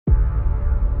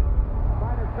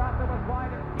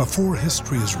Before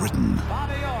history is written,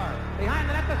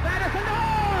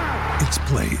 it's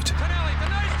played.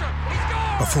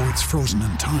 Before it's frozen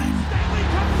in time,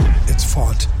 it's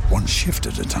fought one shift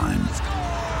at a time.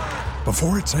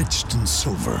 Before it's etched in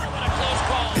silver,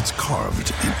 it's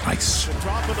carved in ice.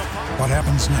 What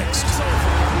happens next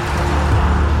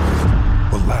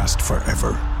will last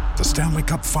forever. The Stanley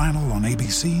Cup Final on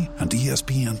ABC and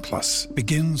ESPN Plus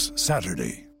begins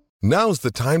Saturday. Now's the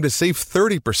time to save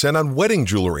 30% on wedding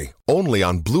jewelry, only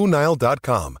on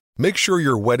BlueNile.com. Make sure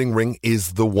your wedding ring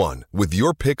is the one with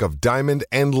your pick of diamond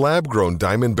and lab-grown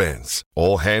diamond bands,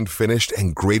 all hand-finished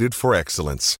and graded for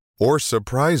excellence. Or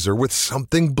surprise her with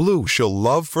something blue she'll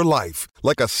love for life,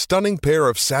 like a stunning pair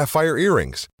of sapphire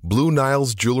earrings. Blue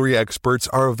Nile's jewelry experts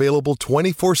are available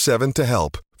 24/7 to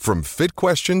help, from fit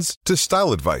questions to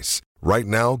style advice. Right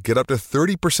now, get up to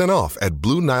 30% off at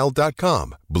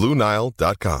BlueNile.com.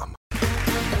 BlueNile.com.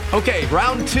 Okay,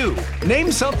 round two.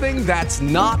 Name something that's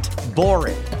not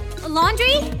boring. A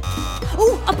laundry?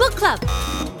 Ooh, a book club.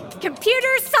 Computer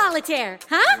solitaire,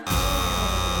 huh?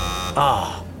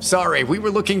 Ah, sorry, we were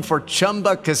looking for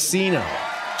Chumba Casino.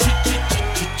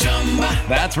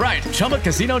 That's right,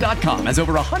 ChumbaCasino.com has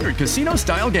over 100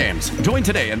 casino-style games. Join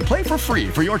today and play for free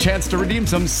for your chance to redeem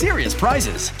some serious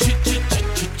prizes.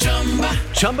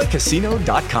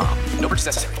 ChumbaCasino.com. No purchase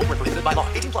necessary. Void where prohibited by law.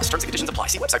 18 plus. Terms and conditions apply.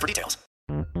 See website for details.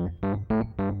 Jones.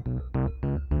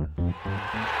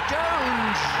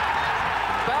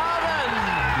 Barden.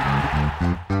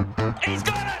 He's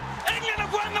got it. England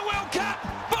have won the World Cup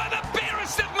by the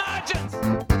barest of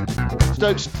margins.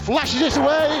 Stokes flashes it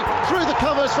away through the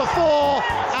covers for 4,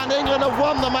 and England have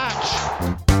won the match.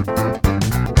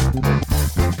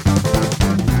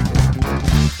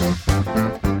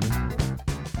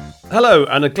 Hello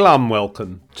and a glum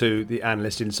welcome to the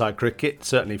Analyst Inside Cricket,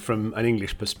 certainly from an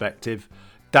English perspective.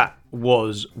 That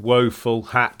was woeful,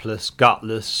 hapless,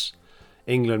 gutless.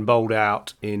 England bowled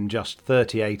out in just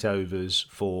 38 overs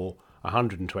for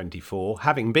 124,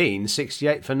 having been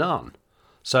 68 for none.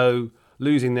 So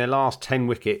losing their last 10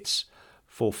 wickets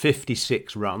for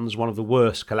 56 runs, one of the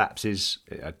worst collapses,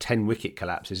 10-wicket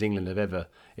collapses England have ever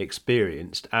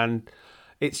experienced. And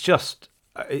it's just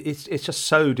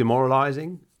so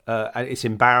demoralising. And it's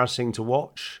embarrassing to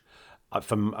watch.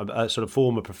 From a sort of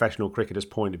former professional cricketer's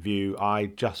point of view, I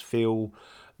just feel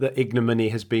that ignominy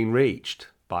has been reached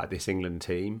by this England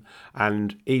team.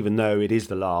 And even though it is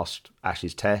the last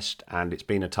Ashes Test and it's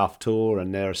been a tough tour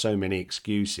and there are so many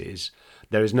excuses,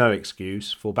 there is no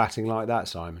excuse for batting like that,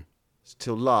 Simon. It's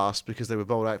till last, because they were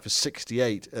bowled out for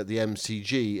 68 at the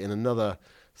MCG in another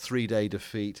 3-day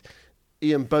defeat.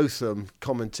 Ian Botham,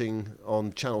 commenting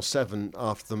on Channel 7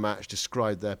 after the match,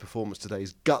 described their performance today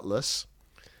as gutless.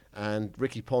 And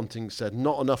Ricky Ponting said,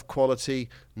 not enough quality,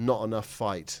 not enough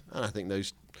fight. And I think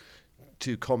those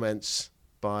two comments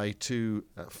by two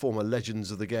former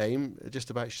legends of the game just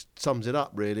about sums it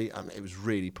up, really. I mean, it was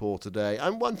really poor today.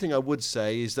 And one thing I would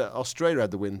say is that Australia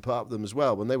had the wind put up them as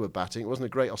well when they were batting. It wasn't a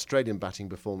great Australian batting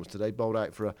performance today, bowled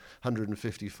out for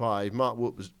 155. Mark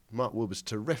Wood was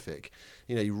terrific.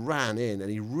 You know, he ran in and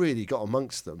he really got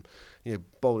amongst them, you know,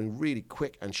 bowling really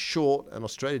quick and short, and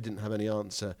Australia didn't have any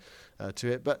answer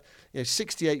to it. But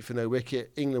 68 for no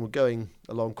wicket. England were going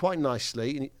along quite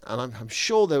nicely, and I'm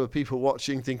sure there were people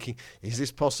watching thinking, is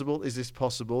this possible? Is this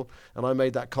possible? And I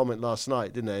made that comment last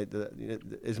night, didn't I?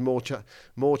 There's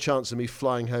more chance of me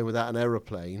flying home without an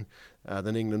aeroplane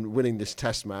than England winning this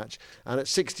Test match. And at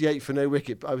 68 for no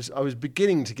wicket, I was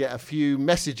beginning to get a few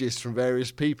messages from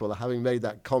various people having made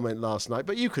that comment last night.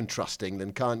 But you can trust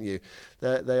England, can't you?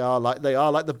 They are like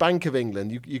the Bank of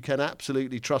England. You can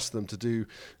absolutely trust them to do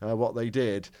what they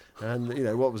did. And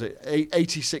what was it?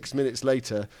 86 minutes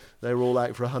later, they were all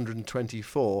out for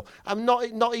 124.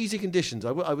 Not easy conditions.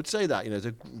 I would say that. It's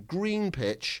a green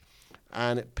pitch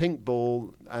and pink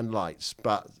ball and lights.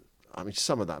 But I mean,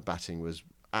 some of that batting was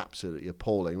absolutely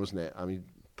appalling, wasn't it? I mean,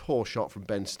 poor shot from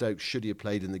Ben Stokes. Should he have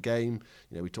played in the game?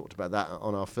 We talked about that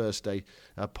on our first day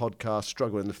podcast.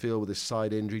 Struggled in the field with his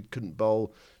side injury, couldn't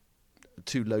bowl.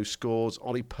 2 low scores.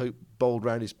 Ollie Pope bowled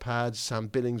round his pads. Sam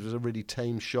Billings was a really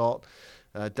tame shot.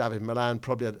 David Milan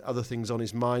probably had other things on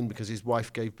his mind because his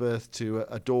wife gave birth to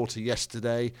a daughter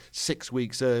yesterday, 6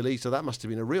 weeks early. So that must have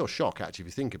been a real shock, actually, if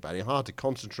you think about it. Hard to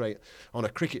concentrate on a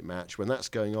cricket match when that's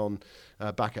going on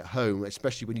back at home,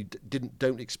 especially when you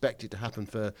don't expect it to happen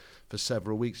for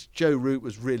several weeks. Joe Root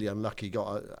was really unlucky.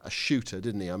 Got a shooter,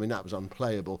 didn't he? I mean, that was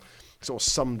unplayable. Sort of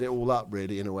summed it all up,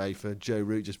 really, in a way, for Joe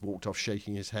Root. Just walked off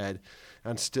shaking his head.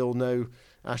 And still no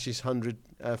Ashes 100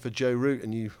 for Joe Root.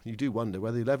 And you do wonder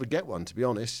whether he'll ever get one, to be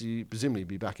honest. He'll presumably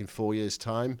be back in 4 years'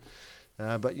 time.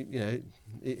 But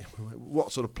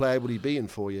what sort of player will he be in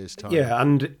 4 years' time? Yeah,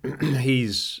 and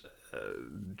he's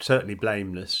certainly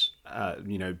blameless.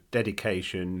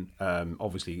 Dedication,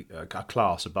 obviously a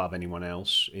class above anyone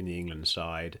else in the England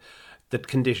side. The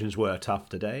conditions were tough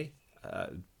today,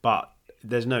 but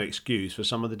there's no excuse for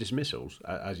some of the dismissals,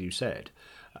 as you said.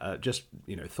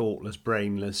 Thoughtless,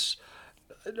 brainless.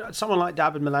 Someone like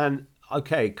David Milan,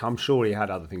 okay, I'm sure he had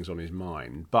other things on his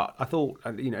mind, but I thought,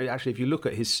 actually, if you look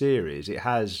at his series, it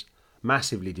has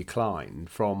massively declined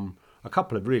from a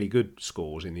couple of really good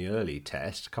scores in the early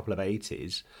test, a couple of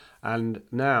 80s, and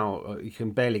now he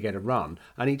can barely get a run,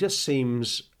 and he just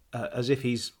seems as if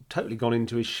he's totally gone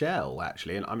into his shell,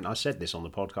 actually. And I said this on the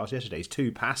podcast yesterday, he's too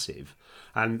passive.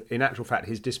 And in actual fact,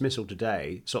 his dismissal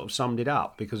today sort of summed it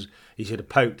up, because he should have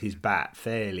poked his bat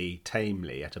fairly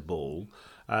tamely at a ball,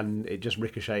 and it just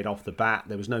ricocheted off the bat.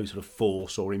 There was no sort of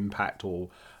force or impact or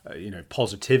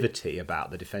positivity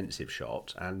about the defensive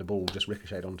shot, and the ball just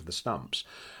ricocheted onto the stumps.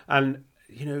 And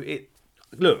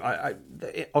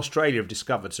Australia have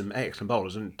discovered some excellent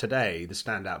bowlers, and today the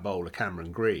standout bowler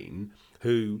Cameron Green,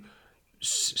 who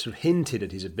sort of hinted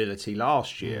at his ability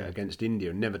last year against India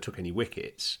and never took any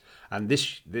wickets, and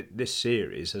this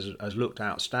series has looked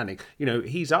outstanding.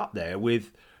 He's up there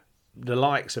with the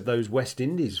likes of those West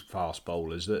Indies fast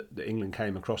bowlers that England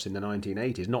came across in the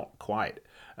 1980s. Not quite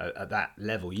at that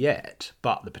level yet,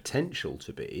 but the potential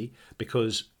to be,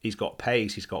 because he's got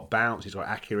pace, he's got bounce, he's got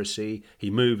accuracy,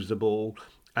 he moves the ball,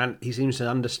 and he seems to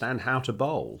understand how to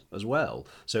bowl as well.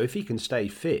 So if he can stay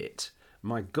fit,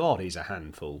 my God, he's a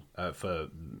handful for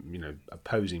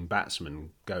opposing batsmen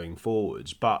going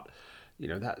forwards. But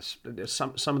that's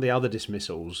some of the other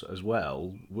dismissals as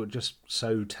well were just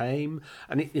so tame.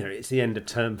 And it's the end of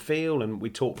term feel, and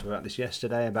we talked about this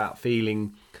yesterday about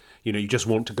feeling, you just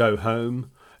want to go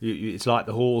home. It's like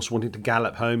the horse wanting to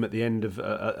gallop home at the end of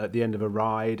a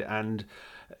ride, and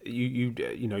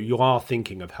you are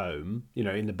thinking of home,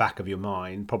 in the back of your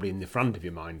mind, probably in the front of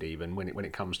your mind even when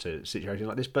it comes to situations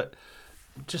like this. But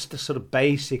just the sort of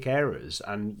basic errors,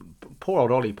 and poor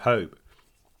old Ollie Pope,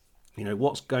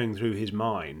 what's going through his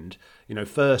mind.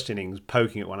 First innings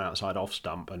poking at one outside off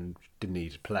stump and didn't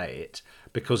need to play it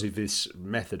because of this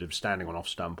method of standing on off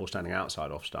stump or standing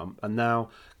outside off stump, and now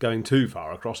going too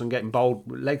far across and getting bowled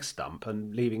leg stump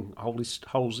and leaving whole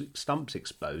stumps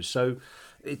exposed. So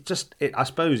I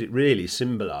suppose it really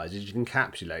symbolises, it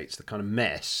encapsulates the kind of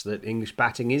mess that English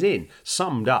batting is in,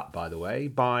 summed up, by the way,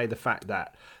 by the fact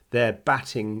that their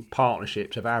batting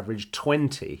partnerships have averaged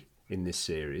 20 in this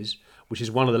series, which is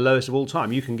one of the lowest of all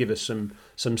time. You can give us some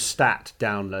stat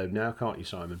download now, can't you,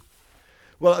 Simon?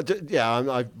 Well,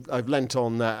 yeah, I've lent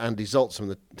on Andy Zoltzman,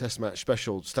 the Test Match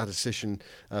Special statistician,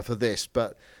 for this,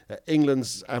 but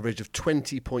England's average of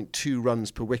 20.2 runs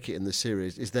per wicket in the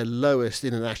series is their lowest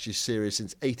in an Ashes series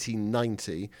since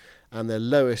 1890, and their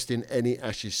lowest in any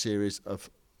Ashes series of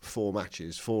 4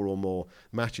 or more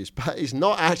matches, but it's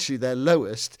not actually their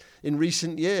lowest in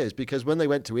recent years, because when they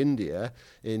went to India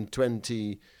in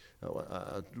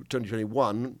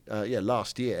 2021,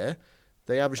 last year,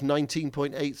 they averaged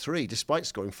 19.83 despite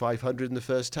scoring 500 in the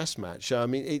first Test match. So, I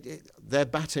mean, their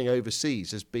batting overseas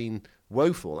has been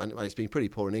woeful, and it's been pretty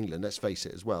poor in England, let's face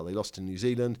it as well. They lost to New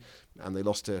Zealand, and they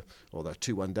lost they're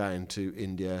 2-1 down to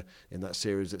India in that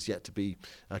series that's yet to be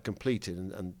completed,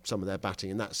 and some of their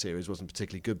batting in that series wasn't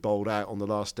particularly good. Bowled out on the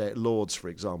last day at Lords, for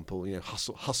example,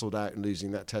 hustled out and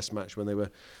losing that Test match when they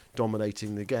were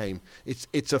dominating the game.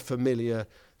 It's a familiar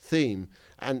theme,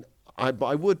 and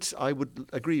I would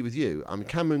agree with you. I mean,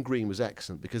 Cameron Green was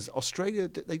excellent, because Australia,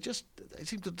 they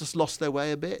seemed to have just lost their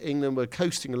way a bit. England were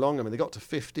coasting along. I mean, they got to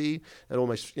 50 and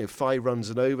almost 5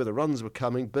 runs and over. The runs were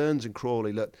coming. Burns and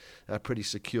Crawley looked pretty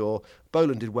secure.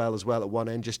 Boland did well as well at one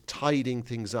end, just tidying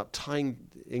things up, tying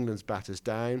England's batters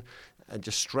down and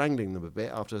just strangling them a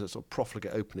bit after a sort of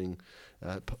profligate opening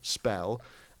spell.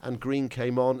 And Green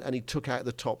came on and he took out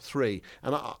the top 3.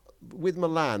 And with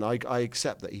Milan, I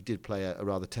accept that he did play a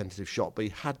rather tentative shot, but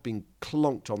he had been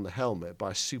clonked on the helmet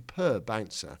by a superb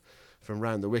bouncer from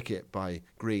round the wicket by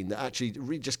Green that actually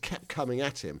really just kept coming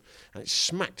at him, and it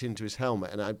smacked into his helmet,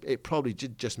 and it probably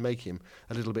did just make him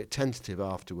a little bit tentative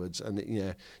afterwards. And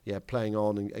playing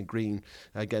on and Green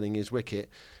getting his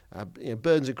wicket.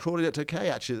 Burns and Crawley looked okay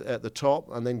actually at the top,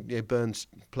 and then Burns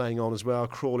playing on as well.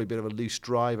 Crawley, a bit of a loose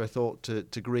drive, I thought, to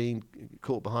Green,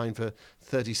 caught behind for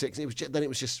 36.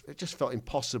 It just felt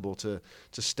impossible to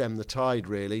stem the tide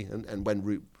really. And when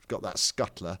Root got that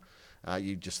scuttler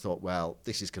you just thought, well,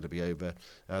 this is going to be over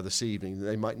this evening.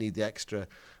 They might need the extra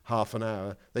half an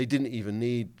hour. They didn't even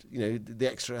need, the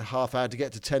extra half hour to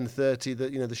get to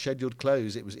 10:30. The scheduled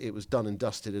close. It was done and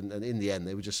dusted, and in the end,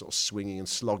 they were just sort of swinging and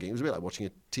slogging. It was a bit like watching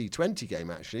a T20 game,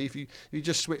 actually. If you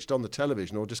just switched on the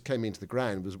television or just came into the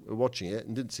ground, was watching it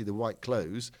and didn't see the white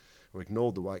close, or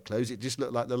ignored the white close, it just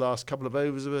looked like the last couple of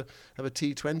overs of a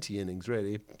T20 innings,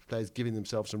 really. Players giving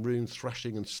themselves some room,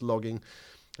 thrashing and slogging.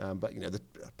 But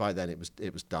by then it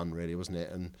was done, really, wasn't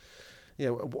it? And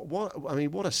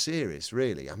what a series,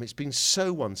 really. I mean, it's been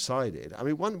so one-sided. I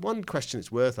mean, one question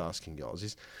it's worth asking, guys,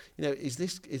 is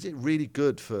is it really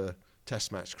good for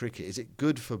Test match cricket? Is it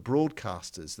good for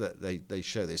broadcasters that they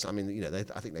show this? I mean,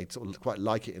 I think they sort of quite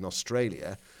like it in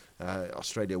Australia,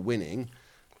 Australia winning.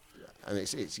 And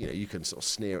it's you can sort of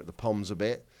sneer at the Poms a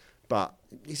bit, but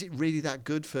is it really that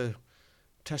good for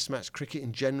Test match cricket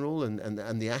in general and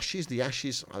the Ashes? The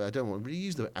Ashes, I don't want to really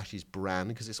use the Ashes brand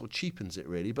because it sort of cheapens it,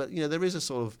 really. But there is a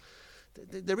sort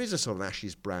of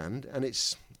Ashes brand, and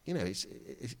it's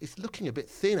looking a bit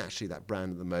thin, actually, that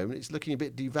brand at the moment. It's looking a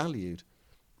bit devalued.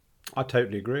 I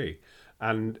totally agree.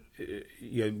 And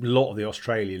a lot of the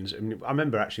Australians. I mean, I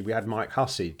remember actually we had Mike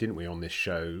Hussey, didn't we, on this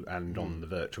show and on the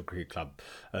Virtual Cricket Club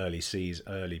early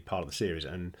part of the series,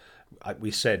 and we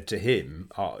said to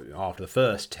him after the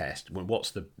first test,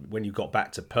 when you got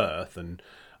back to Perth and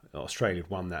Australia had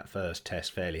won that first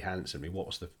test fairly handsomely, what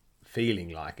was the feeling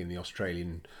like in the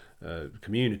Australian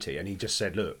community? And he just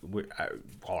said, look,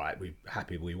 all right, we're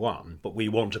happy we won, but we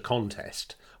want a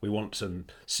contest. We want some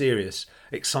serious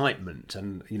excitement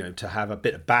and, to have a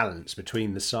bit of balance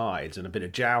between the sides and a bit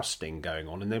of jousting going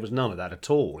on. And there was none of that at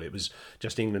all. It was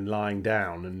just England lying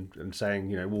down and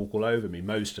saying, walk all over me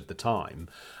most of the time.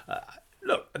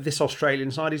 Look, this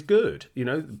Australian side is good,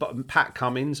 But Pat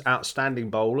Cummins, outstanding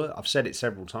bowler. I've said it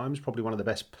several times. Probably one of the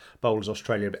best bowlers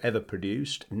Australia have ever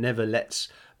produced. Never lets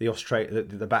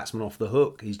the batsman off the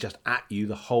hook. He's just at you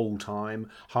the whole time.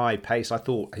 High pace. I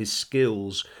thought his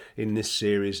skills in this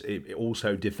series it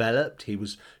also developed. He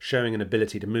was showing an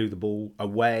ability to move the ball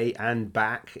away and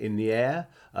back in the air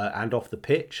and off the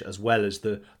pitch, as well as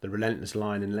the relentless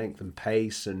line and length and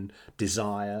pace and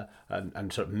desire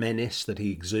and sort of menace that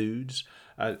he exudes.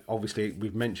 Obviously,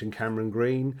 we've mentioned Cameron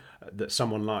Green, that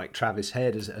someone like Travis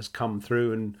Head has come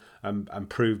through and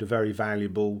proved a very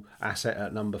valuable asset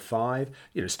at number 5.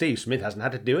 Steve Smith hasn't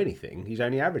had to do anything. He's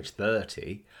only averaged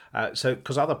 30.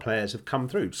 Because other players have come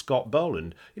through. Scott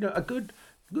Boland, a good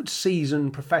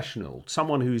seasoned professional,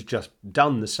 someone who's just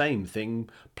done the same thing,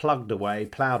 plugged away,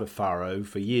 ploughed a furrow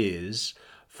for years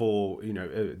for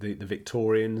the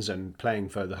Victorians and playing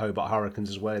for the Hobart Hurricanes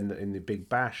as well in the Big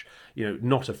Bash.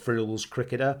 Not a frills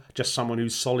cricketer, just someone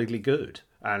who's solidly good.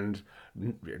 And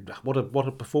what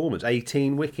a performance!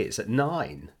 18 wickets at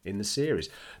 9 in the series.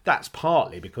 That's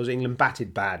partly because England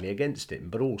batted badly against him,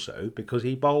 but also because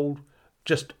he bowled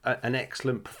just an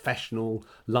excellent professional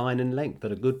line and length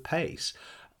at a good pace.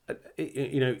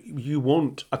 You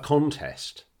want a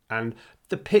contest, and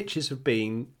the pitches have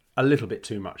been a little bit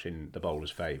too much in the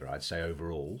bowler's favour, I'd say,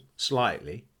 overall,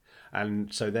 slightly.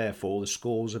 And so, therefore, the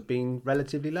scores have been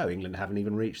relatively low. England haven't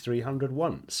even reached 300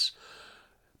 once.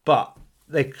 But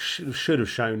they should have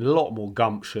shown a lot more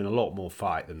gumption, a lot more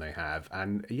fight than they have.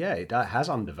 And, yeah, it has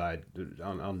undermined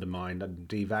and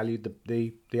devalued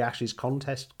the Ashes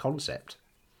contest concept.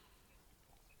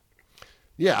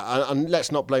 Yeah, and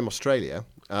let's not blame Australia,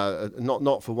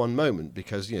 not for one moment,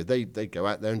 because they go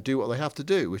out there and do what they have to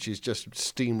do, which is just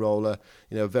steamroller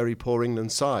a very poor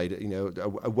England side,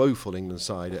 a woeful England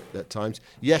side at times.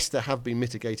 Yes, there have been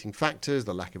mitigating factors,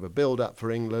 the lack of a build-up for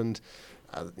England,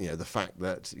 the fact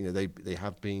that they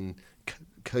have been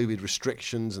COVID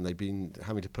restrictions and they've been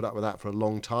having to put up with that for a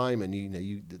long time, and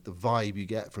the vibe you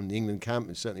get from the England camp,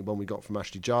 and certainly one we got from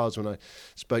Ashley Giles when I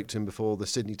spoke to him before the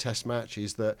Sydney Test match,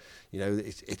 is that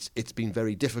it's been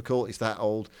very difficult. It's that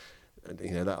old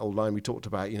line we talked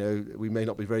about, we may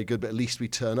not be very good, but at least we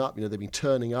turn up. They've been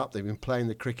turning up, they've been playing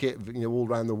the cricket, all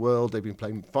around the world. They've been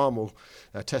playing far more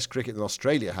Test cricket than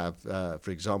Australia have,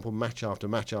 for example, match after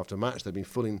match after match. They've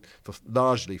been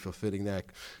largely fulfilling their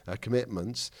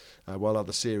commitments, while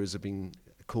other series have been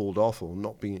called off or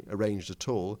not being arranged at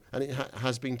all, and it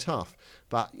has been tough.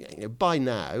 But by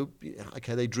now,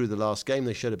 okay, they drew the last game,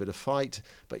 they showed a bit of fight,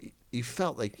 but you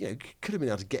felt they could have been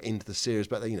able to get into the series.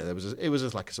 But it was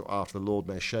just like a sort of after the Lord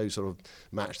Mayor show sort of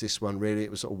match. This one really,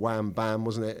 it was sort of wham bam,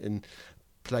 wasn't it? And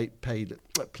played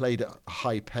at a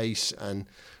high pace and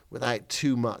without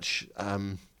too much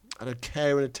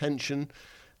care and attention.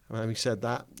 Having said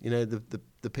that,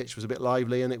 the pitch was a bit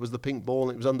lively, and it was the pink ball,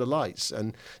 and it was under lights.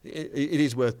 And it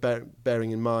is worth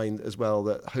bearing in mind as well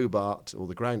that Hobart, or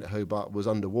the ground at Hobart, was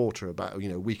underwater about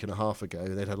a week and a half ago.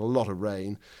 They'd had a lot of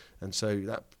rain, and so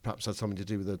that perhaps had something to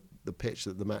do with the pitch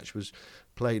that the match was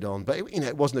played on. But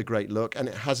it wasn't a great look, and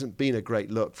it hasn't been a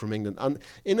great look from England. And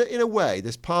in a way,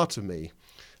 there's part of me,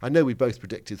 I know we both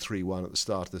predicted 3-1 at the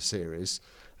start of the series.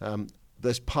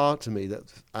 There's part of me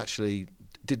that actually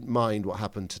didn't mind what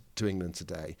happened to England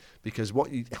today, because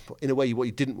what you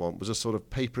didn't want was a sort of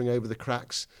papering over the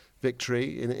cracks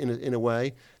victory in a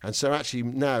way. And so actually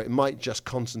now it might just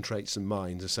concentrate some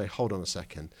minds and say, hold on a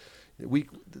second,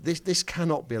 this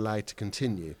cannot be allowed to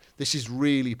continue. This is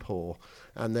really poor,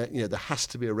 and there has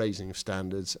to be a raising of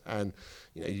standards. And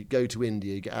you go to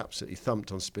India, you get absolutely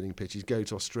thumped on spinning pitches. Go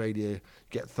to Australia, you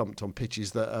get thumped on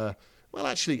pitches that are, well,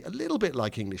 actually a little bit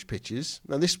like English pitches.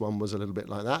 Now this one was a little bit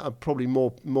like that, probably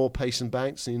more pace and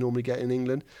bounce than you normally get in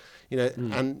England.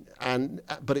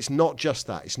 But it's not just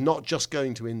that. It's not just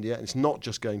going to India. It's not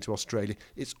just going to Australia.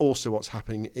 It's also what's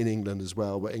happening in England as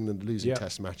well, where England are losing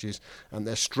test matches and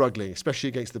they're struggling, especially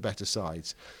against the better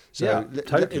sides. So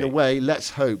totally. In a way,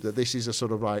 let's hope that this is a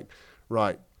sort of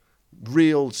right,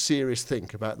 real serious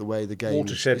think about the way the game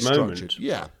is structured.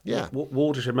 Yeah.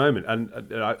 Watershed moment. And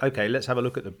okay, let's have a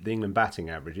look at the England batting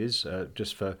averages,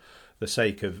 just for the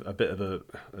sake of a bit of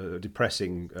a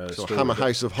depressing story. Hammer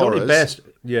House of Horrors. Johnny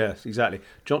Bairstow, yes, exactly.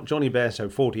 Johnny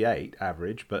Bairstow, 48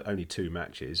 average, but only 2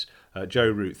 matches. Joe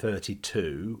Root,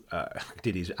 32,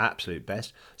 did his absolute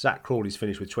best. Zach Crawley's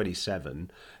finished with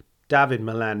 27. David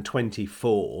Milan,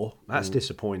 24. That's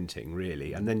disappointing,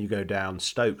 really. And then you go down,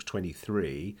 Stokes,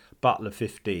 23. Butler,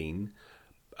 15.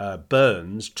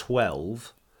 Burns,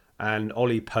 12. And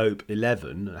Ollie Pope,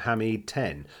 11. Hamid,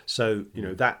 10. So,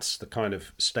 that's the kind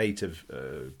of state of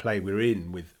play we're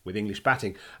in with English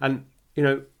batting. And,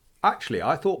 actually,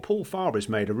 I thought Paul Farbris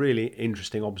made a really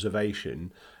interesting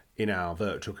observation in our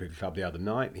Virtual Cricket Club the other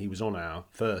night. He was on our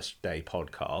first day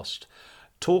podcast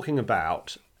talking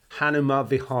about Hanuma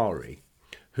Vihari,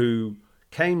 who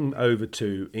came over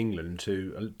to England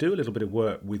to do a little bit of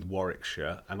work with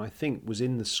Warwickshire, and I think was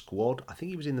in the squad. I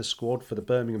think he was in the squad for the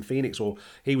Birmingham Phoenix, or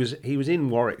he was in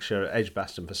Warwickshire at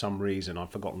Edgbaston for some reason.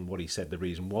 I've forgotten what he said the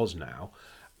reason was now.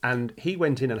 And he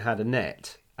went in and had a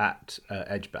net at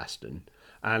Edgbaston,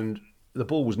 and the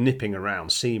ball was nipping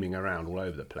around, seaming around all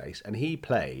over the place, and he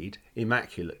played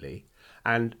immaculately.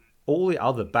 And all the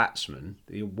other batsmen,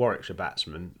 the Warwickshire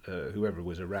batsmen, whoever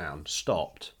was around,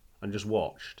 stopped and just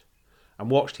watched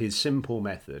his simple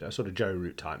method, a sort of Joe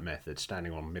Root type method,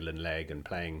 standing on middle and leg and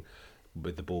playing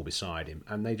with the ball beside him.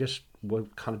 And they just were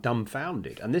kind of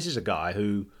dumbfounded. And this is a guy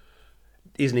who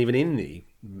isn't even in the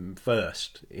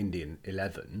first Indian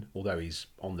 11, although he's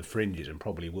on the fringes and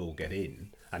probably will get in.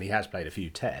 And he has played a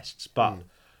few tests. But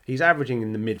he's averaging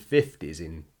in the mid-50s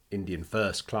in Indian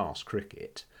first-class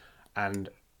cricket. And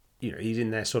he's in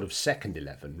their sort of second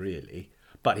 11, really,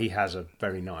 but he has a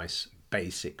very nice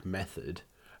basic method,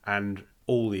 and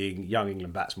all the young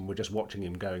England batsmen were just watching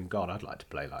him going, God, I'd like to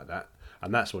play like that.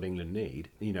 And that's what England need.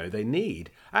 They need,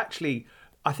 actually,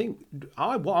 I think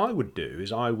what I would do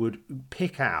is I would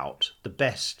pick out the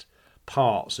best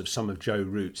parts of some of Joe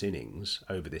Root's innings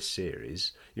over this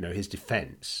series, his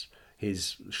defence,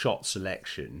 his shot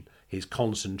selection, his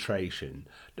concentration,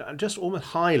 just almost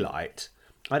highlight,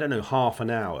 I don't know, half an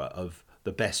hour of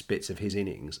the best bits of his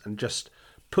innings and just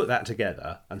put that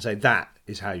together and say that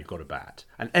is how you've got to bat.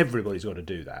 And everybody's got to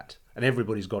do that. And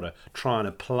everybody's got to try and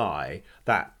apply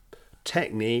that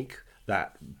technique,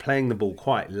 that playing the ball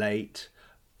quite late,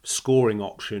 scoring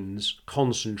options,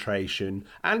 concentration,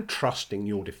 and trusting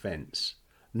your defence,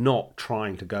 not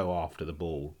trying to go after the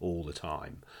ball all the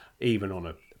time, even on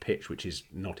a pitch which is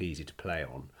not easy to play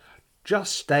on.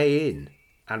 Just stay in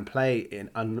and play in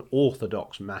an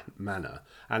orthodox manner.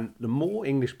 And the more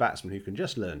English batsmen who can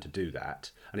just learn to do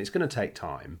that, and it's going to take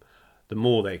time, the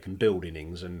more they can build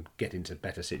innings and get into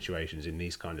better situations in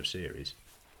these kind of series.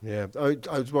 Yeah, I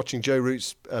was watching Joe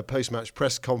Root's post-match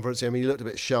press conference. I mean, he looked a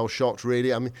bit shell-shocked,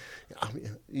 really. I mean,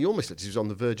 he almost looked like he was on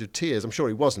the verge of tears. I'm sure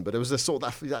he wasn't, but it was a sort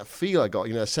of that feel I got,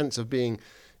 a sense of being,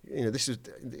 this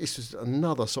was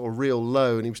another sort of real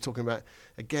low. And he was talking about,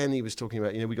 we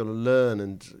got to learn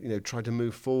and, try to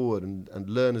move forward and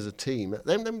learn as a team.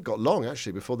 They haven't got long,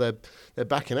 actually, before they're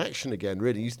back in action again,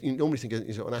 really. You normally think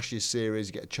an Ashes series,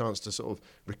 you get a chance to sort of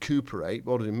recuperate.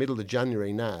 Well, in the middle of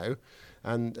January now.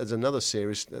 and there's another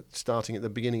series starting at the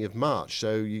beginning of March.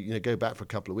 So you go back for a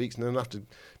couple of weeks, and then they'll have to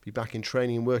be back in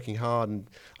training and working hard. And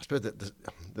I suppose that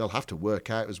they'll have to work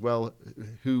out as well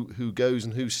who goes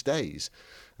and who stays.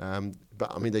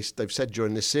 But I mean, they've said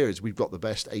during this series we've got the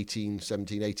best 17,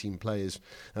 18 players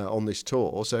on this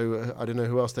tour. So I don't know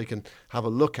who else they can have a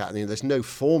look at. There's no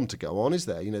form to go on, is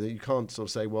there? You can't sort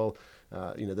of say, well,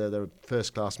 there are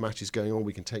first-class matches going on.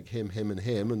 We can take him,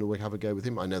 and we'll have a go with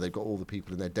him. I know they've got all the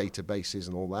people in their databases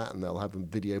and all that, and they'll have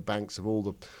video banks of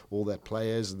all their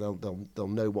players, and they'll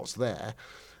know what's there.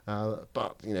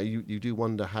 But you do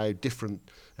wonder how different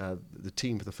the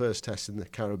team for the first test in the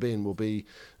Caribbean will be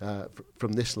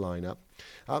from this lineup.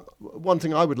 One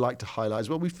thing I would like to highlight as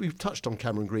well, we've touched on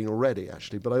Cameron Green already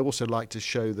actually, but I also like to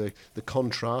show the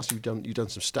contrast. You've done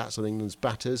some stats on England's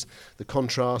batters, the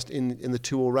contrast in the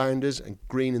 2 all-rounders, and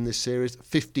Green in this series,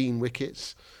 13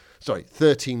 wickets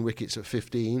at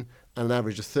 15, and an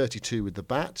average of 32 with the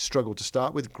bat. Struggled to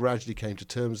start with, gradually came to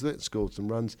terms with it, scored some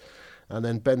runs. And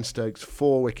then Ben Stokes,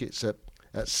 4 wickets at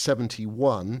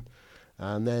 71,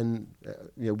 and then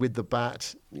with the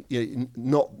bat,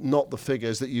 not the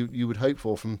figures that you would hope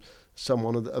for from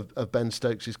someone of Ben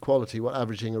Stokes' quality,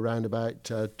 averaging around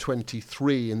about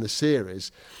 23 in the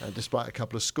series, despite a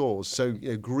couple of scores. So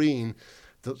Green,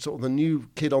 sort of the new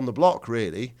kid on the block,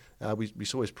 really. We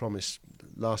saw his promise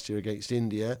last year against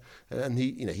India, and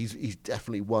he's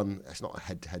definitely won. It's not a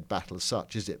head-to-head battle as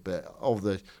such, is it? But of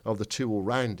the 2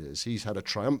 all-rounders, he's had a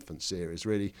triumphant series,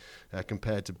 really,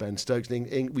 compared to Ben Stokes.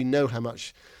 We know how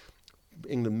much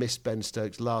England missed Ben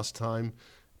Stokes last time,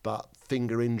 but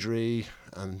finger injury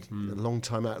and a long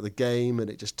time out of the game, and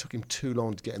it just took him too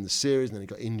long to get in the series, and then he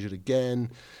got injured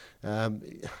again.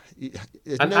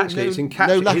 It's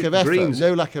no lack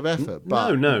of effort.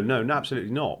 But No,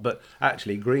 absolutely not. But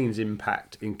actually, Green's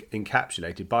impact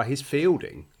encapsulated by his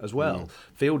fielding as well.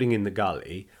 Fielding in the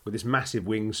gully with this massive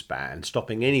wingspan,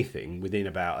 stopping anything within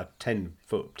about a 10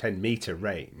 metre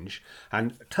range,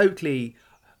 and totally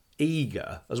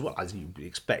eager, as well as you'd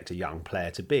expect a young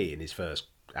player to be in his first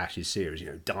Ashes series,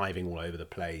 diving all over the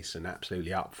place and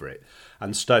absolutely up for it.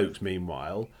 And Stokes,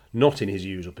 meanwhile, not in his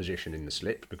usual position in the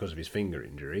slip because of his finger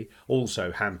injury,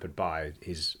 also hampered by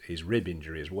his rib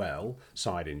injury as well,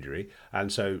 side injury,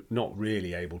 and so not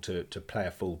really able to play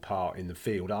a full part in the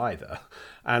field either.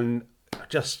 And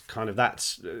just kind of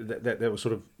there were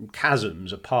sort of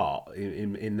chasms apart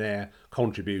in their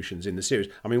contributions in the series.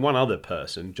 I mean, one other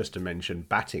person, just to mention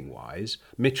batting-wise,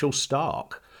 Mitchell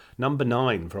Starc, number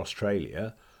 9 for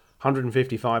Australia,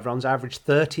 155 runs, average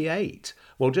 38.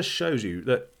 Well, just shows you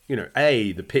that,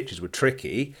 the pitches were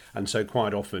tricky, and so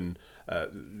quite often,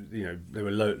 there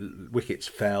were wickets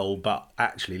fell, but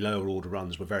actually lower order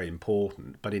runs were very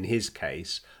important. But in his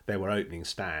case, there were opening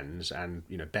stands and,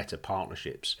 better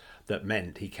partnerships that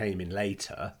meant he came in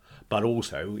later, but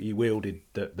also he wielded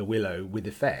the willow with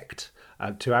effect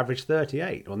to average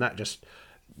 38. Well, and that just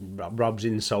rubs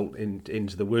insult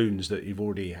into the wounds that you've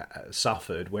already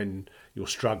suffered when you're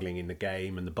struggling in the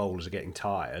game and the bowlers are getting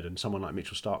tired, and someone like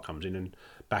Mitchell Starc comes in and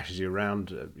bashes you around,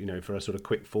 for a sort of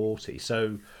quick 40.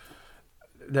 So,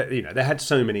 they had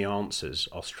so many answers,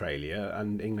 Australia,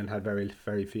 and England had very,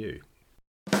 very few.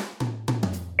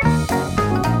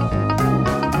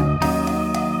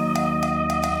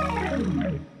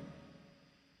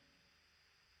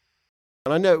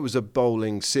 And I know it was a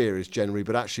bowling series generally,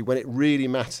 but actually when it really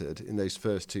mattered in those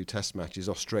first 2 test matches,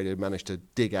 Australia managed to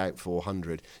dig out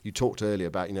 400. You talked earlier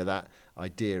about, that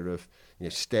idea of,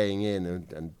 staying in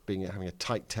and having a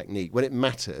tight technique. When it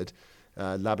mattered,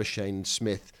 Labuschagne,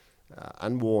 Smith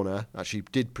and Warner actually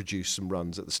did produce some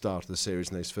runs at the start of the series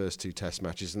in those first 2 test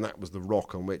matches, and that was the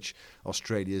rock on which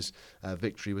Australia's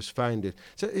victory was founded.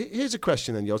 So here's a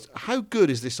question then, Yoz. How good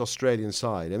is this Australian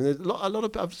side? I mean, a lot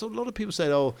of people say,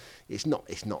 "Oh, it's not."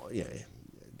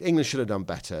 England should have done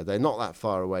better. They're not that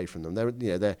far away from them.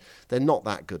 They're not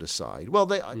that good a side. Well,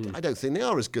 I don't think they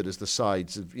are as good as the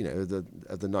sides of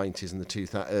the 90s and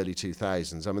the early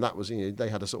 2000s. I mean, that was they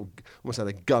had a sort of almost had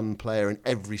a gun player in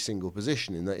every single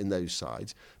position in those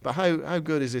sides. But how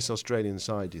good is this Australian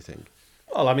side, do you think?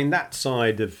 Well, I mean, that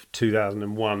side of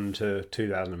 2001 to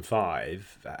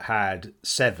 2005 had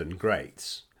 7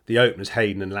 greats. The openers,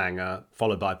 Hayden and Langer,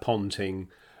 followed by Ponting.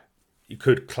 You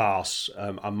could class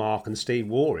a Mark and Steve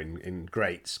Waugh in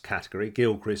greats category,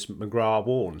 Gilchrist, McGrath,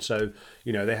 Warne. So,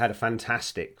 they had a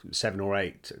fantastic 7 or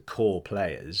 8 core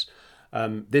players.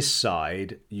 This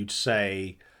side, you'd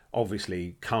say,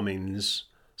 obviously, Cummins,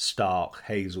 Starc,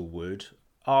 Hazelwood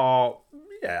are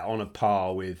on a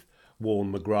par with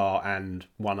Warne, McGrath and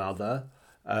one other.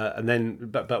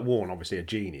 But Warren obviously a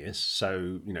genius,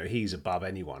 so he's above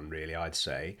anyone really, I'd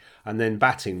say. And then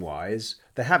batting wise,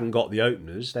 they haven't got the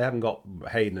openers, they haven't got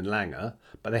Hayden and Langer,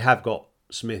 but they have got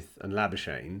Smith and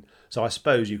Labuschagne. So I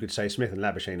suppose you could say Smith and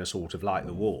Labuschagne are sort of like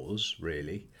the Wars,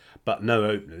 really, but no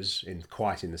openers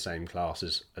quite in the same class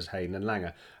as Hayden and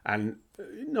Langer, and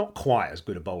not quite as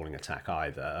good a bowling attack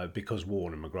either, because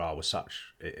Warren and McGrath were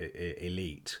such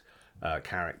elite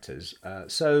characters.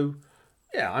 So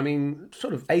yeah, I mean,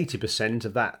 sort of 80%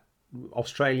 of that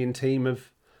Australian team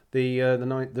of the early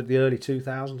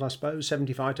 2000s, I suppose,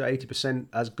 75 to 80%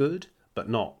 as good, but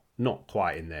not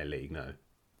quite in their league, no.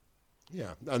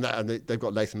 Yeah, and they've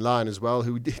got Nathan Lyon as well,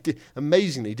 who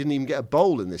amazingly didn't even get a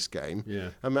bowl in this game. Yeah,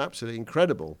 absolutely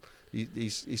incredible. He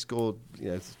scored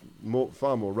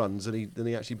far more runs than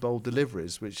he actually bowled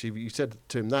deliveries. Which if you said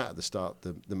to him that at the start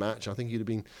of the match, I think he'd have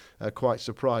been quite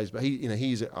surprised. But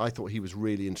I thought he was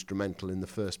really instrumental in the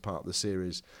first part of the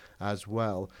series as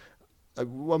well.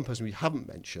 One person we haven't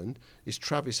mentioned is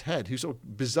Travis Head, who sort of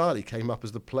bizarrely came up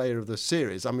as the player of the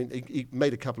series. I mean, he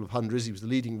made a couple of hundreds. He was the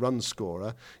leading run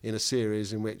scorer in a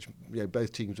series in which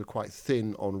both teams were quite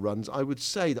thin on runs. I would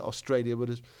say that Australia would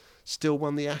have still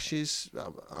won the Ashes.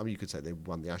 I mean, you could say they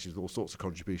won the Ashes with all sorts of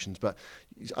contributions, but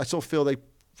I sort of feel they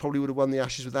probably would have won the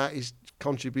Ashes without his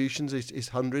contributions, his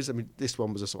hundreds. I mean, this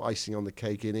one was a sort of icing on the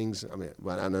cake innings. I mean,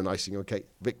 and an icing on the cake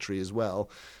victory as well.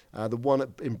 The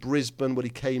one in Brisbane, when he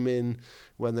came in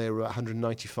when they were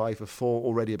 195 for 4,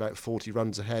 already about 40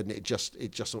 runs ahead, and it just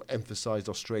sort of emphasised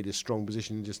Australia's strong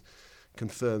position and just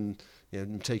confirmed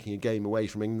taking a game away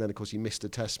from England. Then, of course, he missed a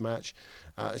Test match.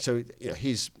 So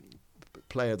his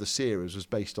player of the series was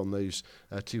based on those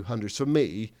 200s. For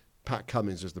me, Pat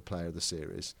Cummins was the player of the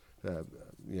series.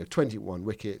 21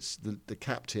 wickets, the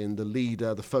captain, the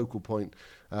leader, the focal point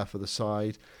for the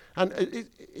side. And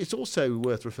it's also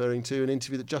worth referring to an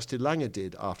interview that Justin Langer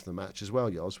did after the match as well,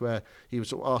 Yoz, where he was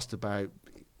sort of asked about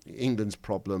England's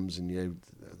problems and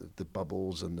the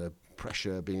bubbles and the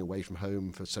pressure being away from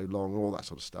home for so long and all that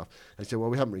sort of stuff. And he said, well,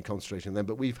 we haven't really concentrated on them,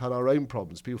 but we've had our own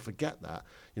problems. People forget that.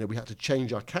 We had to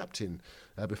change our captain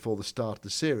before the start of the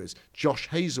series. Josh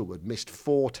Hazlewood missed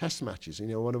 4 Test matches,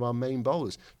 one of our main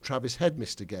bowlers. Travis Head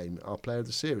missed a game, our player of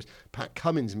the series. Pat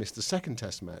Cummins missed the second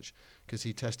Test match because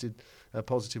he tested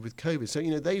positive with COVID.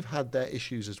 So, they've had their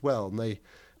issues as well, and they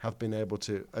have been able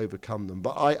to overcome them.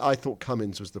 But I thought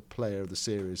Cummins was the player of the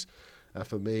series.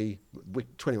 For me,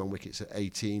 21 wickets at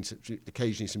 18,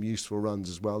 occasionally some useful runs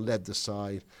as well, led the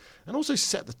side, and also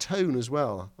set the tone as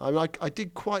well. I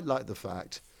did quite like the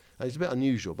fact, and it's a bit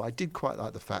unusual, but I did quite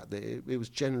like the fact that it was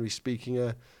generally speaking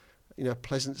a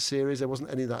pleasant series. There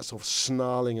wasn't any of that sort of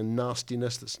snarling and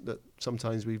nastiness that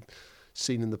sometimes we've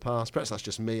seen in the past. Perhaps that's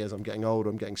just me. As I'm getting older,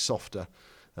 I'm getting softer.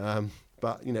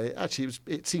 But actually,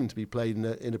 it seemed to be played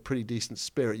in a pretty decent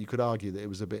spirit. You could argue that it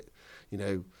was a bit,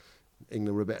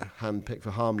 England were a bit handpicked for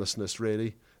harmlessness,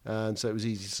 really, and so it was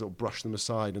easy to sort of brush them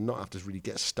aside and not have to really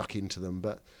get stuck into them.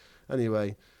 But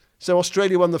anyway, so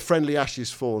Australia won the friendly Ashes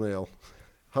 4-0.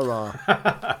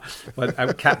 Hurrah!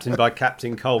 Well, captained by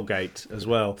Captain Colgate as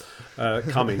well.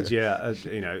 Cummins,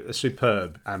 a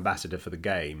superb ambassador for the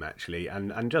game, actually,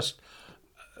 and just.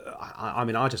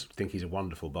 I just think he's a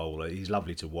wonderful bowler. He's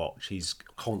lovely to watch. He's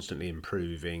constantly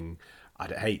improving.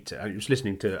 I was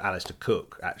listening to Alistair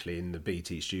Cook actually in the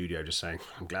BT studio, just saying,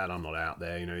 "I'm glad I'm not out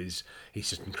there." He's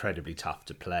just incredibly tough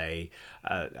to play,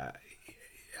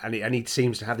 and he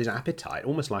seems to have this appetite,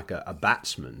 almost like a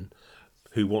batsman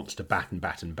who wants to bat and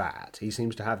bat and bat. He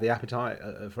seems to have the appetite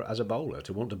as a bowler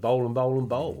to want to bowl and bowl and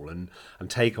bowl and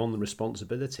take on the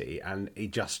responsibility. And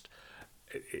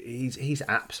he's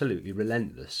absolutely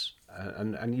relentless,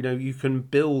 and you can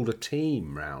build a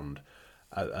team round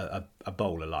a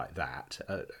bowler like that.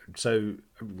 So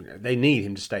they need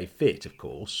him to stay fit, of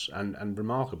course, and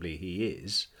remarkably he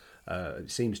is.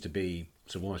 It seems to be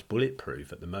sort of almost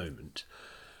bulletproof at the moment.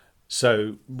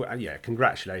 So,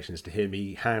 congratulations to him.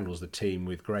 He handles the team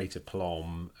with great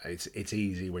aplomb. It's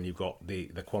easy when you've got the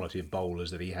quality of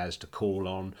bowlers that he has to call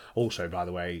on. Also, by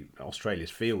the way,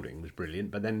 Australia's fielding was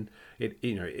brilliant. But then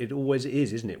it always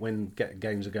is, isn't it? When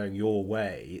games are going your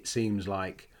way, it seems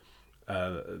like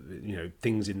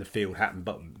things in the field happen,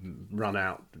 but run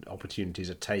out opportunities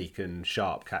are taken,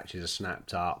 sharp catches are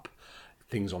snapped up,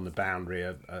 things on the boundary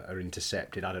are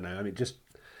intercepted. I don't know. I mean,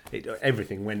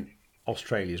 everything went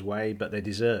Australia's way, but they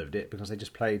deserved it because they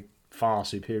just played far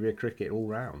superior cricket all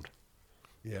round.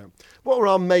 Yeah. What were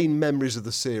our main memories of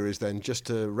the series then, just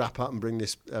to wrap up and bring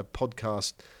this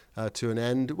podcast to an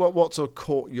end? What sort of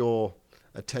caught your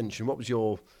attention? What was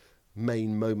your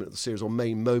main moment of the series, or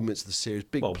main moments of the series?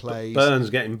 Big plays.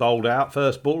 Burns getting bowled out,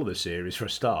 first ball of the series for a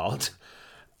start.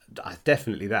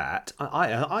 definitely that.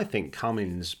 I think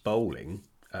Cummins' bowling,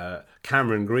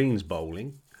 Cameron Green's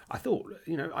bowling. I thought,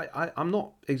 I'm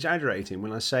not exaggerating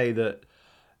when I say that.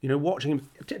 Watching him.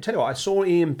 Tell you what, I saw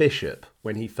Ian Bishop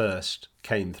when he first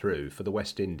came through for the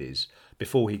West Indies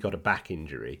before he got a back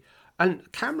injury.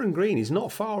 And Cameron Green is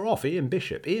not far off Ian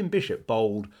Bishop. Ian Bishop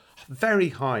bowled very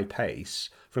high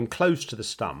pace from close to the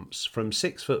stumps, from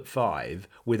 6'5"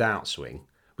 without swing,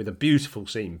 with a beautiful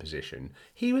seam position.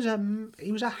 He was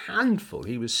a handful.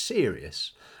 He was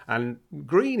serious. And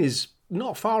Green is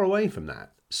not far away from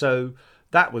that. So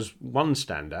that was one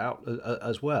standout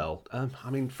as well.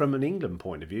 From an England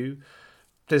point of view,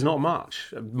 there's not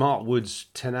much. Mark Wood's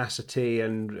tenacity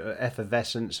and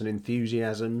effervescence and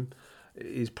enthusiasm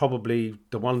is probably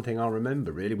the one thing I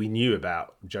remember, really. We knew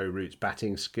about Joe Root's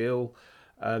batting skill.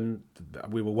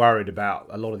 We were worried about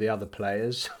a lot of the other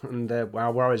players, and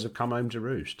our worries have come home to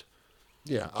roost.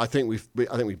 Yeah, I think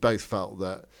we both felt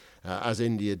that, as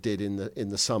India did in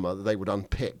the summer, that they would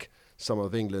unpick some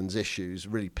of England's issues,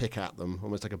 really pick at them,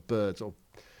 almost like a bird sort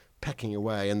of pecking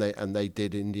away, and they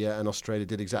did. India and Australia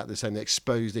did exactly the same. They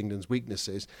exposed England's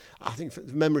weaknesses. I think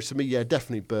memories for me,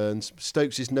 definitely Burns.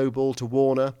 Stokes' no ball to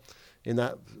Warner in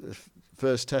that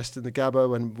first test in the Gabba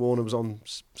when Warner was on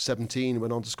 17,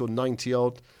 went on to score 90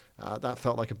 odd. That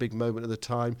felt like a big moment at the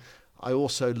time. I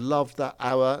also loved that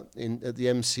hour at the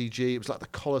MCG. It was like the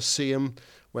Colosseum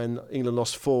when England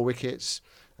lost 4 wickets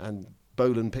and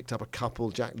Boland picked up a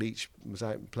couple. Jack Leach was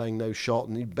out playing no shot,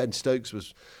 and Ben Stokes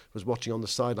was watching on the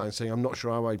sideline saying, "I'm not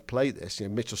sure how I'd play this."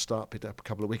 Mitchell Stark picked up a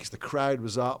couple of wickets. The crowd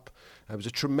was up. It was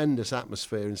a tremendous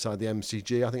atmosphere inside the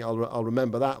MCG. I think I'll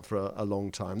remember that for a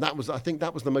long time. I think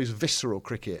that was the most visceral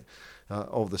cricket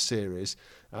of the series.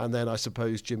 And then I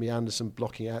suppose Jimmy Anderson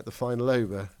blocking out the final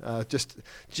over, just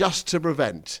to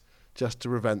prevent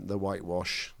the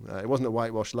whitewash. It wasn't a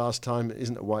whitewash last time. It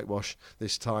isn't a whitewash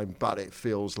this time, but it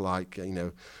feels like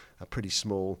a pretty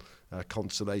small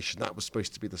consolation. That was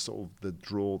supposed to be the sort of the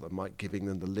draw that might give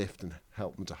England the lift and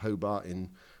help them to Hobart in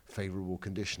favourable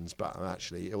conditions. But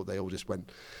actually, they all just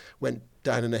went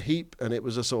down in a heap, and it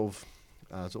was a sort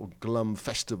of glum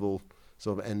festival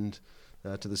sort of end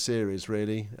to the series,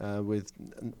 really,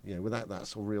 without that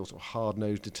sort of real sort of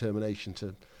hard-nosed determination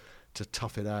to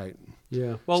tough it out.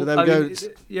 Yeah. Well, so there we go.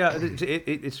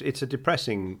 It's a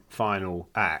depressing final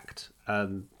act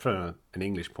from an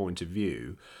English point of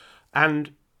view,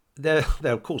 and there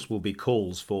of course will be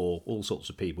calls for all sorts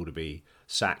of people to be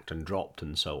sacked and dropped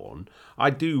and so on. I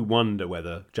do wonder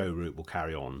whether Joe Root will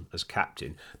carry on as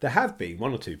captain. There have been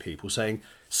one or two people saying,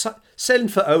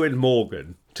 send for Owen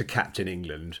Morgan to captain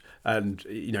England, and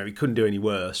he couldn't do any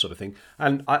worse, sort of thing.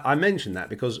 And I mention that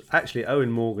because actually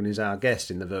Owen Morgan is our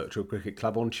guest in the Virtual Cricket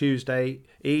Club on Tuesday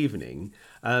evening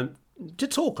to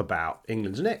talk about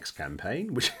England's next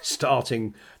campaign, which is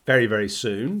starting very, very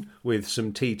soon with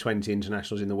some T20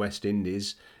 internationals in the West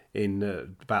Indies in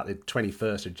about the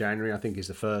 21st of January, I think is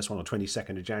the first one, or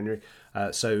 22nd of January.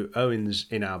 So Owen's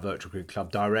in our Virtual Cricket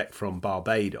Club direct from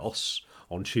Barbados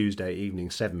on Tuesday evening,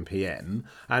 7 p.m.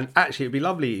 And actually, it'd be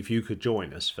lovely if you could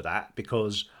join us for that,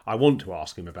 because I want to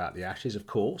ask him about the Ashes, of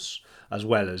course, as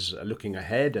well as looking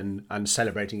ahead and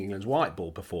celebrating England's white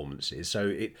ball performances. So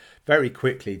it very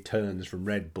quickly turns from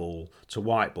red ball to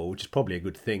white ball, which is probably a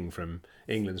good thing from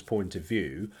England's point of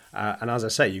view. And as I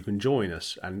say, you can join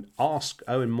us and ask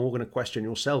Owen Morgan a question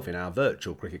yourself in our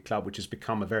Virtual Cricket Club, which has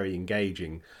become a very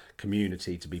engaging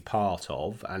community to be part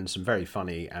of, and some very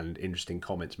funny and interesting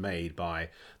comments made by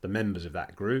the members of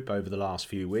that group over the last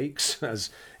few weeks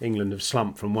as England have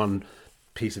slumped from one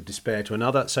piece of despair to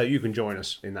another. So you can join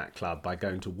us in that club by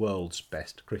going to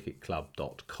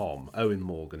worldsbestcricketclub.com. Owen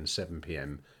Morgan, 7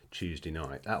 p.m. Tuesday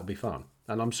night. That'll be fun.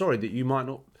 And I'm sorry that you might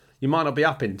not be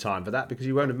up in time for that, because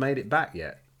you won't have made it back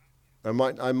yet. I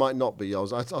might not be,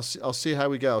 Yoz. I'll see how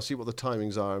we go. I'll see what the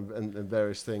timings are and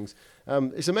various things.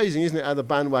 It's amazing, isn't it, how the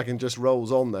bandwagon just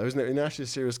rolls on, though, isn't it? The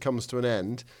Ashes series comes to an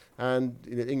end, and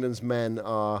England's men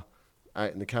are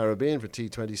out in the Caribbean for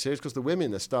T20 series, because the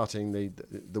women are starting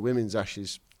the women's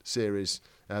Ashes series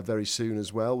very soon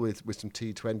as well, with some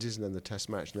T20s and then the Test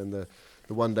match and then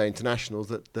the one-day internationals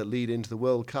that lead into the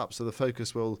World Cup. So the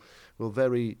focus will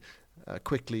very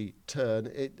quickly turn.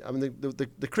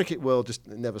 The cricket world just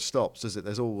never stops, does it?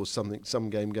 There's always some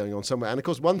game going on somewhere. And of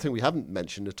course, one thing we haven't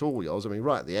mentioned at all, Yoz,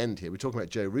 right at the end here, we're talking about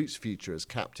Joe Root's future as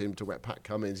captain. We're talking about Pat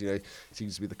Cummins,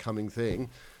 seems to be the coming thing.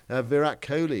 Virat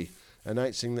Kohli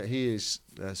announcing that he is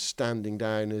standing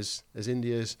down as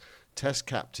India's Test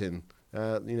captain.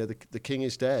 The king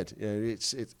is dead.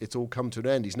 It's all come to an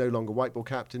end. He's no longer white ball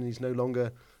captain. He's no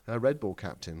longer red ball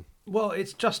captain. Well,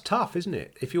 it's just tough, isn't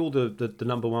it? If you're the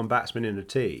number one batsman in a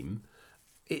team,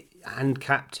 and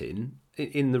captain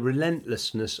in the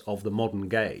relentlessness of the modern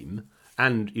game,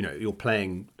 and you're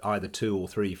playing either 2 or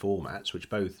 3 formats, which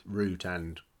both Root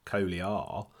and Kohli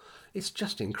are. It's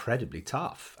just incredibly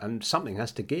tough, and something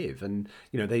has to give. And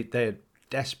they're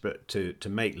desperate to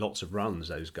make lots of runs.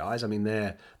 Those guys. I mean,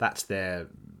 that's their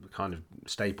kind of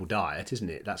staple diet, isn't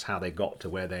it? That's how they got to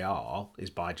where they are, is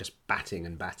by just batting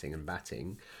and batting and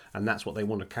batting, and that's what they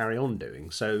want to carry on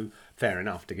doing. So fair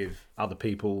enough to give other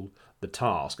people the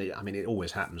task. I mean, it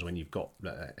always happens when you've got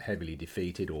heavily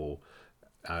defeated or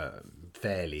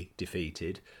fairly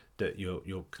defeated that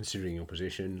you're considering your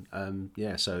position.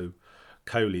 So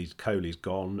Kohli's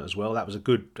gone as well. That was a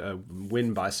good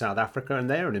win by South Africa, and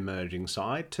they're an emerging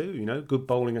side too. Good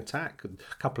bowling attack,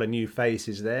 a couple of new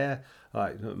faces there,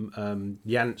 like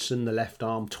Janssen,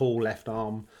 the tall left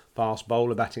arm fast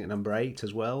bowler, batting at number 8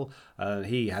 as well.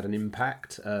 He had an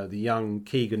impact. The young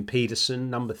Keegan Peterson,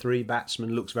 number 3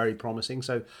 batsman, looks very promising.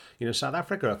 So South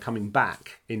Africa are coming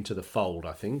back into the fold,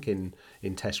 I think, in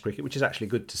Test cricket, which is actually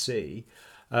good to see.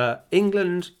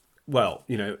 England. Well,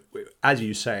 as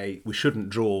you say, we shouldn't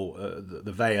draw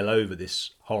the veil over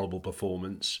this horrible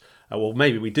performance. Well,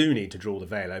 maybe we do need to draw the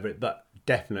veil over it, but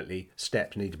definitely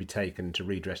steps need to be taken to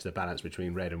redress the balance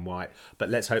between red and white. But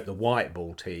let's hope the white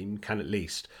ball team can at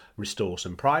least restore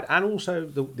some pride, and also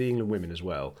the England women as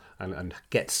well, and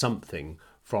get something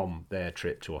from their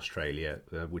trip to Australia,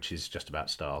 which is just about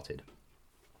started.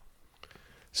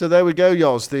 So there we go,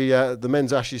 Yoz. The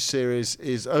Men's Ashes series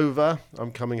is over.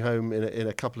 I'm coming home in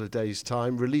a couple of days'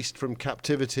 time. Released from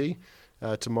captivity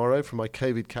tomorrow, from my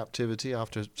COVID captivity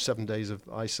after 7 days of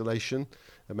isolation.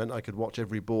 It meant I could watch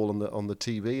every ball on the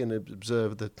TV and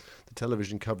observe the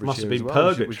television coverage. Must here have been as well,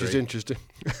 purgatory. which is interesting.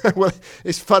 Well,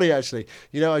 it's funny actually.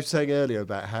 I was saying earlier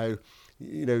about how.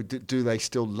 Do they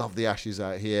still love the Ashes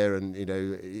out here? And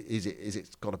is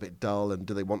it got a bit dull? And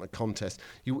do they want a contest?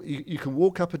 You can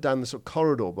walk up and down the sort of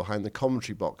corridor behind the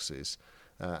commentary boxes,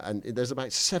 and there's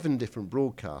about 7 different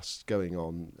broadcasts going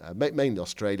on, mainly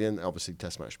Australian. Obviously,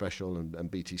 Test Match Special and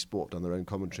BT Sport done their own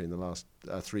commentary in the last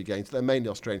 3 games. They're mainly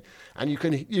Australian, and you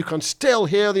can still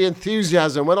hear the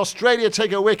enthusiasm when Australia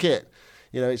take a wicket.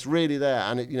 It's really there,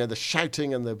 and the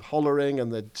shouting and the hollering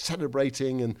and the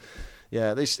celebrating and.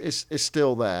 Yeah, it's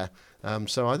still there.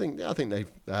 So I think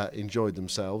they've enjoyed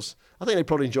themselves. I think they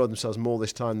probably enjoyed themselves more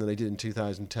this time than they did in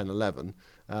 2010-11.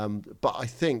 But I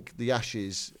think the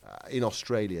Ashes in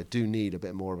Australia do need a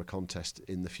bit more of a contest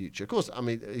in the future. Of course, I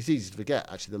mean, it's easy to forget,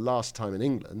 actually, the last time in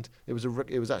England, it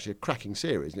was actually a cracking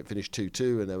series, and it finished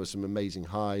 2-2, and there were some amazing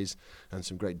highs and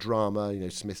some great drama.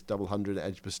 Smith double 100 at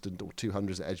Edgbaston, or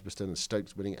 200s at Edgbaston, and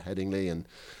Stokes winning at Headingley, and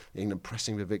England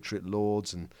pressing for victory at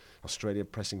Lords, and Australia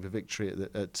pressing for victory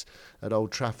at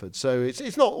Old Trafford. So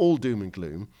it's not all doom and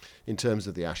gloom in terms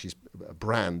of the Ashes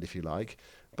brand, if you like,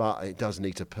 but it does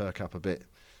need to perk up a bit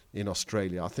in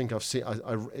Australia. I think I've seen.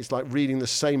 It's like reading the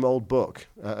same old book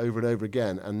over and over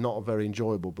again, and not a very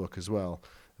enjoyable book as well.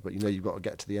 But you've got to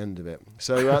get to the end of it.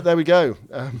 So there we go.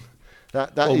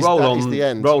 That is the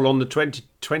end. Roll on the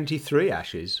 2023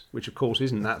 Ashes, which of course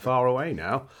isn't that far away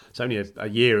now. It's only a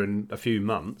year and a few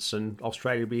months, and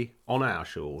Australia will be on our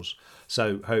shores.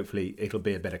 So hopefully it'll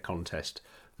be a better contest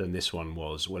than this one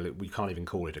was. Well, we can't even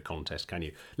call it a contest, can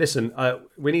you? Listen,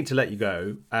 we need to let you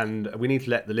go, and we need to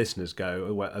let the listeners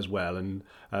go as well, and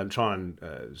try and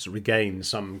regain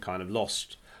some kind of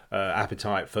lost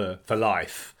appetite for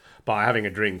life by having a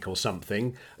drink or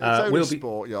something. It's only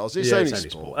sport, Yoz. It's only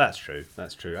sport. That's true.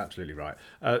 Absolutely right.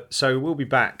 So we'll be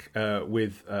back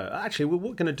with... actually, what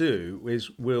we're going to do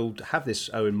is we'll have this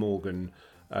Owen Morgan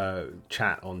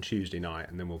chat on Tuesday night,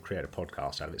 and then we'll create a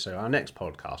podcast out of it. So our next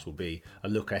podcast will be a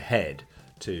look ahead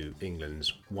to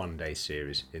England's one-day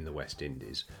series in the West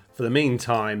Indies. For the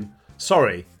meantime,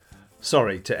 sorry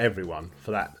to everyone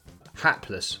for that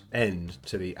hapless end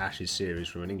to the Ashes series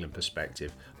from an England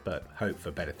perspective, but hope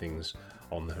for better things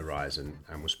on the horizon,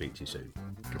 and we'll speak to you soon.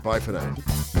 Goodbye for now.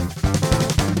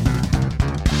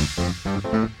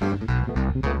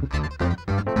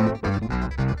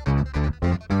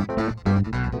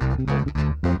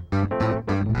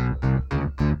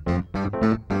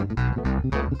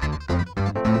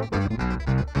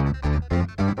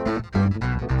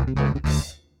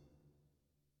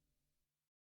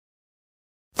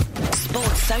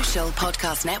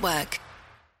 Podcast Network.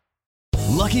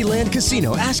 Lucky Land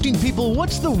Casino, asking people,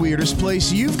 what's the weirdest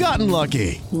place you've gotten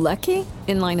lucky? Lucky?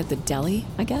 In line at the deli,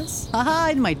 I guess? Aha,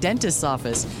 in my dentist's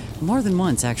office. More than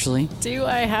once, actually. Do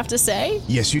I have to say?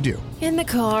 Yes, you do. In the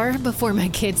car before my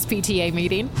kids' PTA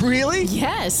meeting. Really?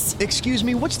 Yes. Excuse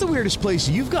me, what's the weirdest place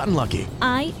you've gotten lucky?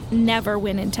 I never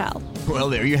win and tell. Well,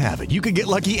 there you have it. You can get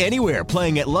lucky anywhere,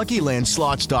 playing at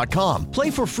LuckyLandSlots.com.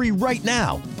 Play for free right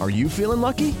now. Are you feeling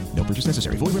lucky? No purchase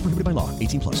necessary. Void where prohibited by law.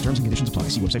 18+. Terms and conditions apply.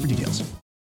 See website for details.